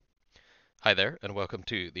Hi there, and welcome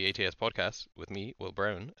to the ATS podcast with me, Will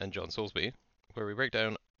Brown, and John Soulsby, where we break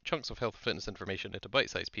down chunks of health and fitness information into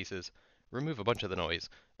bite-sized pieces, remove a bunch of the noise,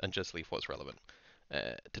 and just leave what's relevant.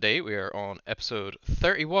 Today we are on episode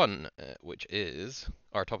 31, which is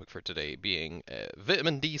our topic for today being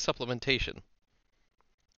vitamin D supplementation.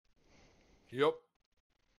 Yep.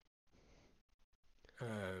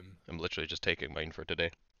 Um, I'm literally just taking mine for today.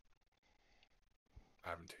 I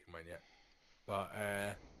haven't taken mine yet, but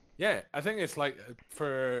yeah, I think it's like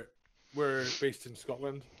we're based in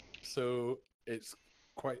Scotland, so it's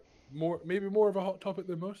quite maybe more of a hot topic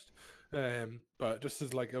than most. But just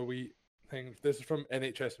as like a wee thing, this is from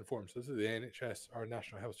NHS Informs. This is the NHS, our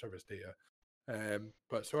National Health Service data.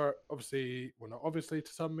 But so obviously, well, not obviously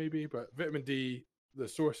to some maybe, but vitamin D, the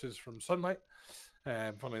source is from sunlight.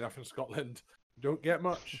 Funnily enough, in Scotland, we don't get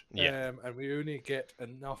much, Yeah. and we only get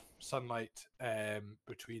enough sunlight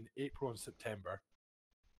between April and September,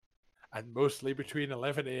 and mostly between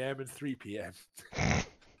 11 a.m. and 3 p.m.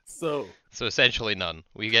 So So essentially none.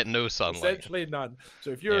 We get no sunlight. essentially none.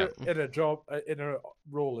 So if Yeah. you're in a job, in a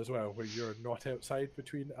role as well where you're not outside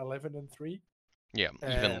between 11 and 3, Yeah,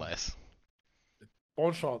 even um, less.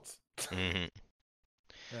 bon chance. hmm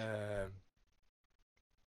Um,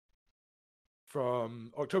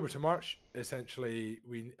 from October to March, essentially,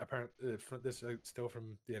 we apparently this is still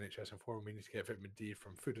from the NHS Inform. We need to get vitamin D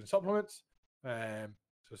from food and supplements.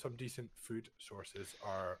 So some decent food sources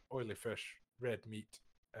are oily fish, red meat,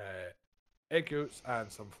 egg yolks,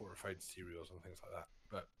 and some fortified cereals and things like that.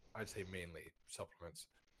 But I'd say mainly supplements.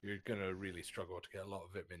 You're gonna really struggle to get a lot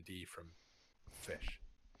of vitamin D from fish.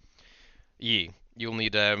 Yeah, you'll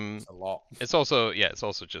need It's a lot. it's also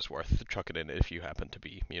just worth chucking in if you happen to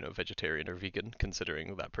be, vegetarian or vegan,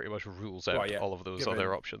 considering that pretty much rules Well, out yeah, all of those other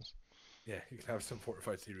given options. you can have some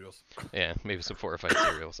fortified cereals. Yeah, maybe some fortified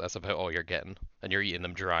cereals. That's about all you're getting, and you're eating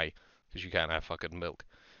them dry because you can't have fucking milk.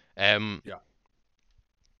 Um, Yeah,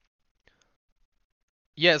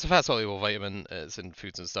 yeah, it's a fat soluble vitamin. It's in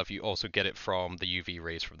foods and stuff. You also get it from the UV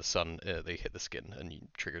rays from the sun. They hit the skin and you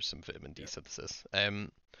trigger some vitamin D yeah, synthesis.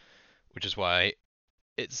 Which is why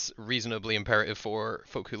it's reasonably imperative for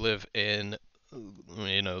folk who live in,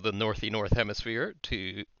 the north hemisphere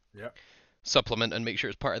to yeah. supplement and make sure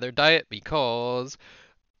it's part of their diet because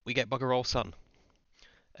we get bugger all sun.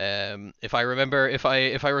 If I remember, if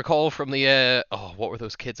I recall from the what were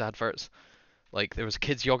those kids adverts? Like there was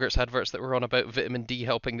kids yogurts adverts that were on about vitamin D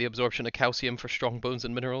helping the absorption of calcium for strong bones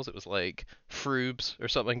and minerals. It was like Froobs or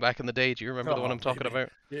something back in the day. Do you remember the one Oh, I'm talking maybe.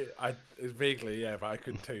 about? Yeah, I vaguely, yeah, but I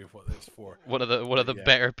couldn't tell you what it's for. One of But the yeah,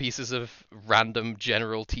 better pieces of random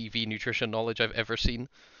general TV nutrition knowledge I've ever seen.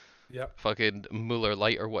 yep. Fucking Muller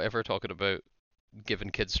Light or whatever talking about giving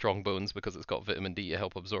kids strong bones because it's got vitamin D to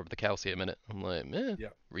help absorb the calcium in it. I'm like,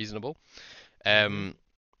 Yep. reasonable. Mm-hmm. Um,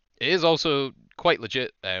 it is also quite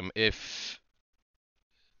legit. If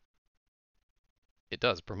it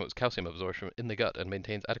does promotes calcium absorption in the gut and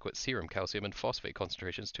maintains adequate serum calcium and phosphate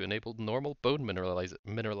concentrations to enable normal bone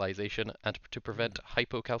mineralization and to prevent Mm.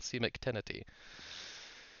 hypocalcemic tenity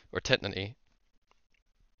or tetany.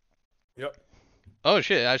 Yep. Oh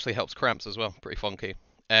shit! It actually helps cramps as well. Pretty funky.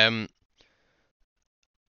 Um,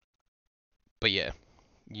 but yeah,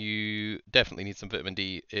 you definitely need some vitamin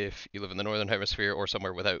D if you live in the northern hemisphere or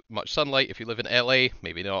somewhere without much sunlight. If you live in LA,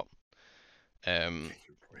 maybe not. Yeah, Um,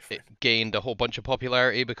 you're probably it fine. gained a whole bunch of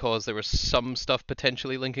popularity because there was some stuff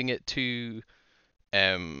potentially linking it to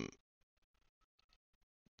um,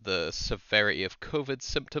 the severity of COVID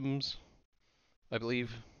symptoms, I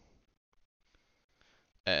believe.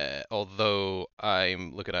 Mm. Although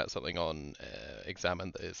I'm looking at something on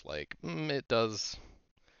Examine that is like, it does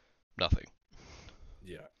nothing.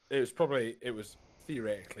 Yeah, it was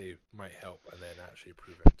theoretically might help, and then actually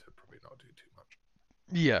proven to probably not do too much.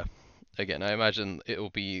 Yeah. Again, I imagine it will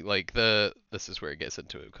be like the. This is where it gets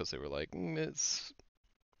into it because they were like, it's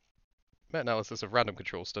meta-analysis of random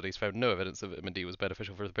control studies found no evidence that vitamin D was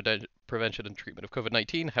beneficial for the prevention and treatment of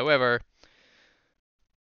COVID-19. However,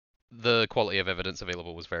 the quality of evidence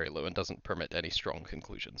available was very low and doesn't permit any strong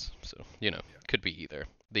conclusions. So, Yeah. could be either.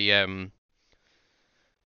 The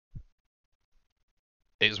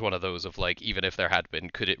It is one of those of like, even if there had been,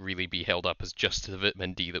 could it really be held up as just the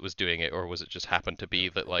vitamin D that was doing it, or was it just happened to No, be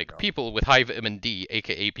that probably like not. people with high vitamin D,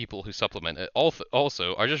 aka people who supplement it,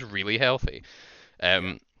 also are just really healthy? Yeah,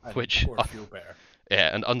 Um, and which, or feel better.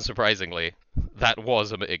 yeah, and unsurprisingly, that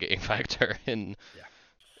was a mitigating factor in Yeah.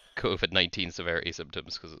 COVID-19 severity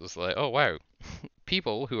symptoms because it was like, oh wow,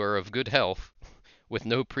 people who are of good health with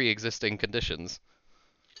no pre-existing conditions,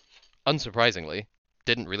 unsurprisingly,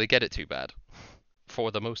 didn't really get it too bad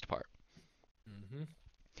for the most part. Mm-hmm.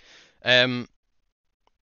 Um,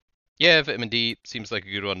 Yeah, vitamin D seems like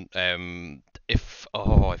a good one. If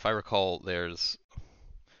I recall, there's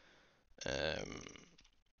um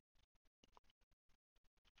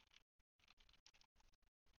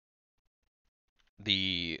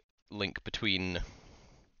the link between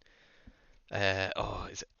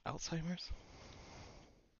is it Alzheimer's?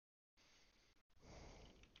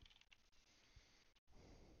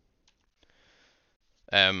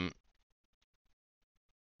 Um,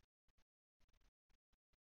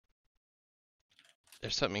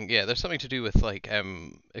 there's something to do with like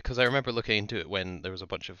because I remember looking into it when there was a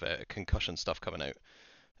bunch of concussion stuff coming out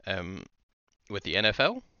with the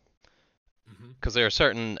NFL, Hmm. because there are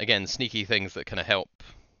certain again sneaky things that kind of help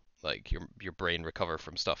like your brain recover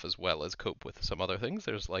from stuff as well as cope with some other things.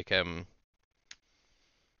 There's like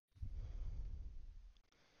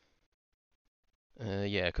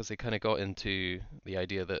yeah, because they kind of got into the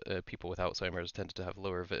idea that people with Alzheimer's tended to have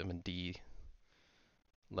lower vitamin D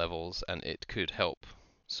levels, and it could help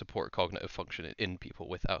support cognitive function in people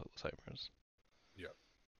with Alzheimer's. Yeah.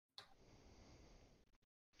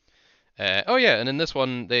 Oh yeah, and in this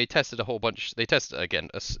one they tested a whole bunch. They tested again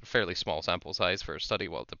a fairly small sample size for a study.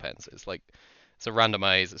 Well, it depends. It's a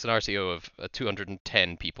randomized. It's an RCO of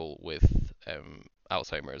 210 people with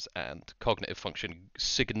Alzheimer's, and cognitive function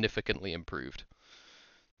significantly improved.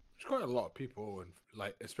 There's quite a lot of people, and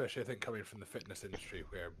like especially I think coming from the fitness industry,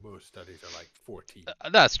 where most studies are like 14.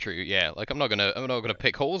 That's true. Yeah, like I'm not gonna But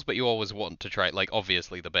pick holes, but you always want to try. Like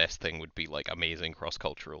obviously the best thing would be like amazing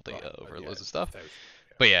cross-cultural oh, data over yeah, loads of a stuff. thousand.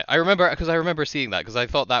 But yeah, I remember seeing that because I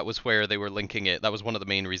thought that was where they were linking it. That was one of the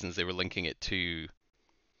main reasons they were linking it to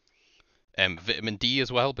vitamin D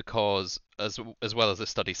as well, because as well as the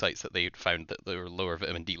study sites that they found that there were lower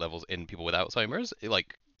vitamin D levels in people with Alzheimer's.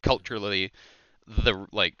 Like Yeah. culturally, the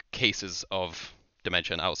like cases of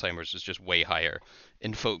dementia and Alzheimer's is just way higher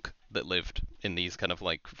in folk that lived in these kind of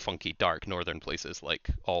like funky dark northern places, like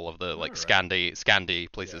all of the All like right.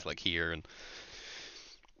 Scandi Yeah. places like here and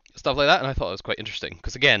stuff like that. And I thought it was quite interesting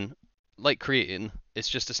because again, like creatine, it's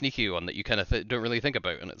just a sneaky one that you kind of don't really think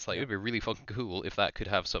about, and it's like Yeah. it'd be really fucking cool if that could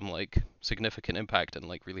have some like significant impact and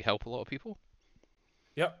like really help a lot of people.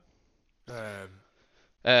 Yep. Um,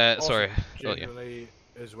 Sorry. Also, Oh yeah. generally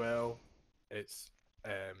as well, it's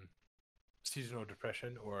seasonal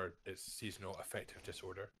depression, or it's seasonal affective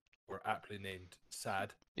disorder, or aptly named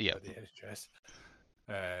SAD Yeah. by the NHS.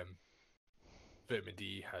 Um, Vitamin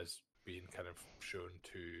D has been kind of shown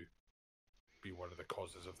to be one of the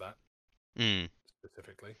causes of that Mm.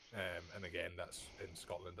 specifically. And again, that's in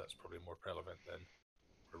Scotland. That's probably more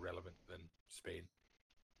relevant than Spain.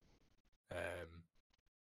 Um,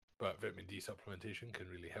 but vitamin D supplementation can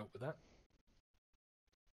really help with that.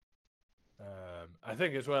 I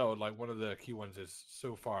think as well, like one of the key ones is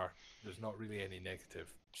so far there's not really any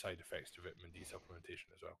negative side effects to vitamin D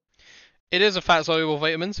supplementation as well. It is a fat soluble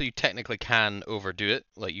vitamin, so you technically can overdo it.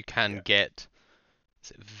 Like you can Yeah, get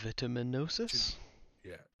is it to, vitaminosis?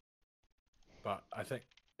 yeah, but I think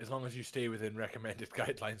as long as you stay within recommended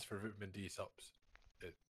guidelines for vitamin D subs,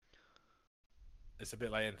 it, it's a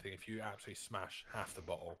bit like anything. If you absolutely smash half the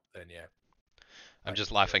bottle, then yeah, I'm that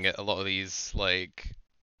just could be laughing devastating. at a lot of these like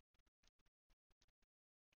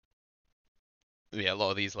yeah, a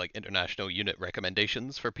lot of these like international unit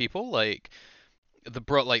recommendations for people. Like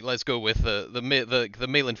like let's go with the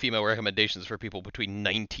male and female recommendations for people between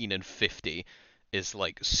 19 and 50 is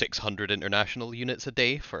like 600 international units a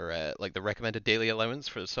day for like the recommended daily allowance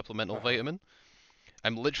for supplemental Uh huh. vitamin.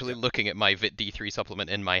 I'm literally Yep. looking at my Vit D3 supplement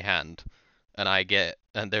in my hand,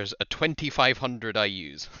 and there's a 2500 I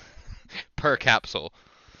use per Right. capsule.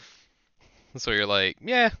 So you're like,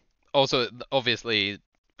 yeah. Also, obviously,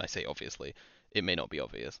 I say obviously, it may not be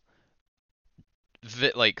obvious.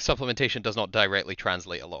 Like supplementation does not directly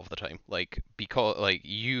translate a lot of the time. Like because like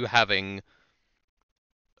you having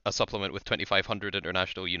a supplement with 2500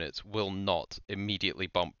 international units will not immediately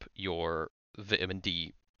bump your vitamin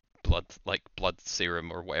D blood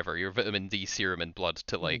serum or whatever your vitamin D serum in blood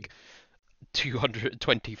to Mhm. like 200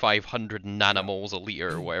 2500 Yeah. nanomoles a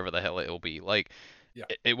liter or whatever the hell it'll be. Like Yeah.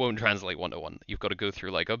 it won't translate one to one. You've got to go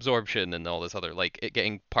through like absorption and all this other like it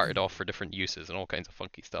getting parted off for different uses and all kinds of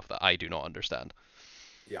funky stuff that I do not understand.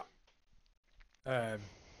 Yeah. Um,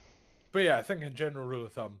 but yeah, I think in general rule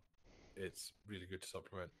of thumb, it's really good to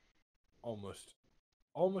supplement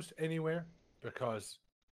almost anywhere, because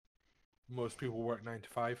most people work 9 to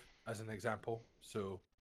 5 as an example. So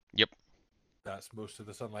Yep. that's most of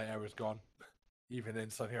the sunlight hours gone, even in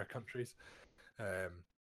sunnier countries. Um,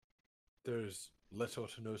 there's little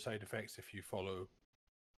to no side effects if you follow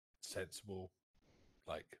sensible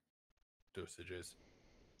like dosages.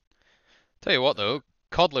 Tell you what Uh, though,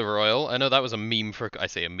 Cod liver oil. I know that was a meme for. I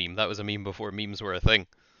say a meme. That was a meme before memes were a thing.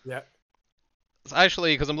 Yeah. It's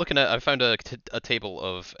actually, because I'm looking at, I found a table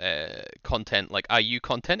of content, like IU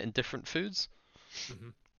content in different foods. Hmm.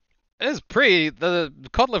 It's pretty. The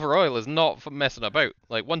cod liver oil is not messing about.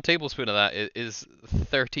 Like 1 tablespoon of that is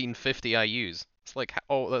 1350 IU's. It's like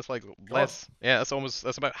that's like God. less. Yeah,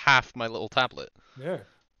 that's about half my little tablet. Yeah.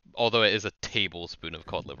 Although it is a tablespoon of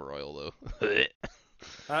cod liver oil though.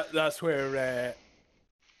 That's where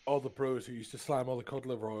all the pros who used to slam all the cod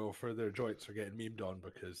liver oil for their joints are getting memed on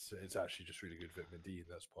because it's actually just really good vitamin D, and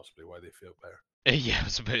that's possibly why they feel better. Yeah, I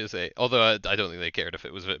was about to say. Although I don't think they cared if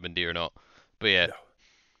it was vitamin D or not. But yeah, No.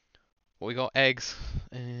 what we got? Eggs.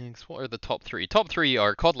 Eggs. What are the top three? Top three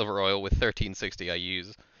are cod liver oil with 1360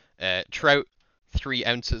 IU's. Trout, 3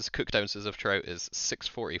 ounces, cooked ounces of trout is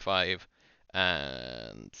 645.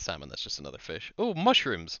 And salmon, that's just another fish. Oh,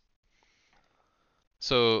 mushrooms.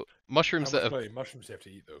 So How mushrooms that much have bloody mushrooms do you have to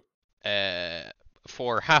eat though?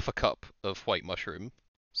 for half a cup of white mushroom.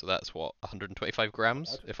 So that's what 125 Not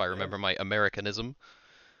grams, bad. if I Yeah. remember my Americanism.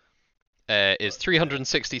 Is But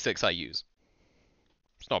 366 IU's.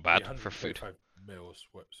 It's not bad for food. 825 mils,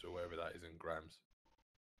 so whatever that is in grams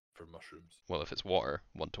for mushrooms. Well, if it's water,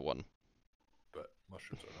 1 to 1. But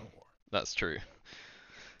mushrooms are not water. That's true.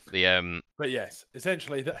 The But yes,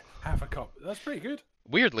 essentially that half a cup. That's pretty good.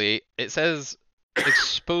 weirdly, it says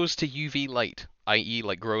exposed to UV light, i.e.,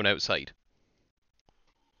 like grown outside,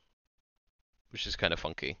 which is kind of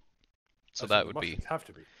funky. So So that the would be, mushrooms have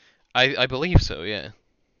to be. I believe so, yeah.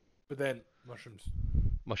 But then mushrooms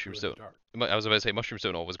grow Mushrooms in the don't. dark. I was about to say mushrooms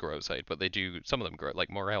don't always grow outside, but they do. Some of them grow, like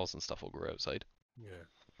morels and stuff, will grow outside. Yeah.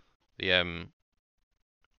 The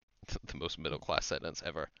the most middle class sentence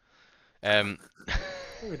ever. Um,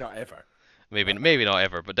 Maybe not ever. maybe not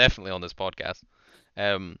ever, but definitely on this podcast.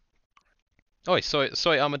 Um, oh,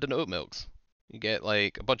 soy almond and oat milks. You get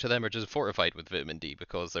like a bunch of them are just fortified with vitamin D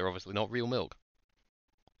because they're obviously not real milk.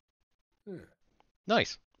 Yeah.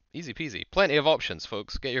 Nice, easy peasy. Plenty of options,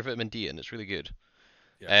 folks. Get your vitamin D in. It's really good.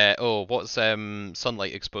 Yeah. Oh, what's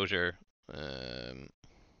sunlight exposure? Um,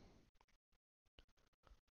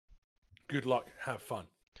 Good luck. Have fun.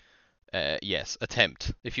 yes,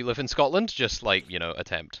 attempt. If you live in Scotland, just like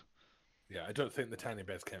attempt. Yeah, I don't think the tiny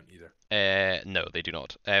beds count either. No, they do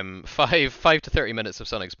not. 5 to 30 minutes of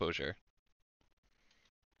sun exposure.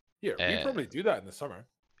 Yeah, we Uh, probably do that in the summer.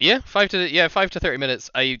 yeah, 5 to 30 minutes.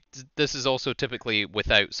 This is also typically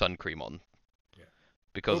without sun cream on Yeah.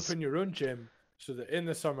 because Open your own gym so that in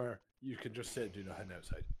the summer you can just sit and do nothing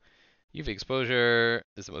outside. UV exposure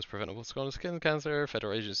is the most preventable cause of skin cancer.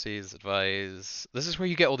 Federal agencies advise. This is where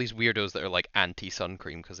you get all these weirdos that are like anti-sun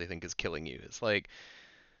cream because they think it's killing you. It's like,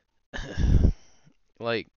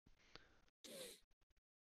 like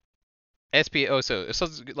SPF. Also,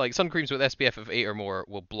 like sun creams with SPF of 8 or more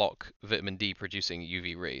will block vitamin D producing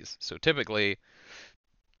UV rays. So typically,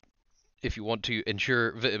 if you want to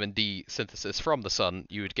ensure vitamin D synthesis from the sun,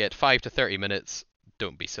 you would get 5 to 30 minutes.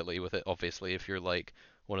 Don't be silly with it, obviously, if you're like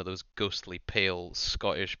one of those ghostly pale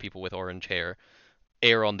Scottish people with orange hair.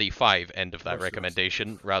 Err on the 5 end of that Most of us.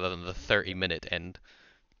 recommendation rather than the 30-minute end.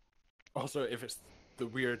 Also, if it's the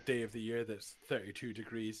weird day of the year that's 32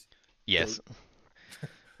 degrees, Yes. don't.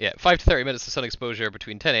 Yeah, 5 to 30 minutes of sun exposure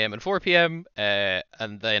between 10 a.m. and 4 p.m.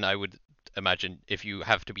 And then I would imagine if you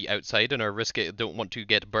have to be outside and are don't want to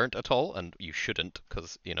get burnt at all, and you shouldn't,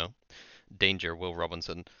 because danger, Will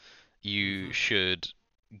Robinson. You should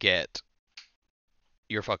get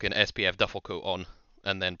your fucking SPF duffel coat on,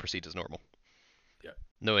 and then proceed as normal. Yeah.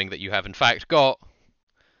 Knowing that you have in fact got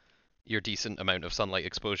your decent amount of sunlight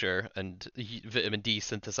exposure and vitamin D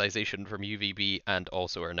synthesization from UVB, and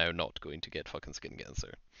also are now not going to get fucking skin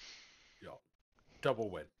cancer. Yeah. Double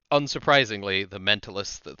win. Unsurprisingly, the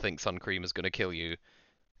mentalists that think sun cream is going to kill you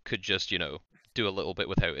could just, do a little bit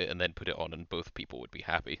without it and then put it on, and both people would be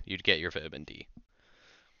happy. You'd get your vitamin D.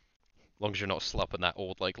 As long as you're not slapping that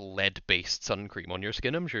old, like, lead-based sun cream on your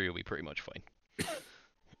skin, I'm sure you'll be pretty much fine.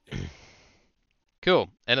 Cool.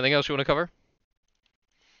 Anything else you want to cover?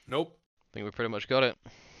 Nope. I think we pretty much got it.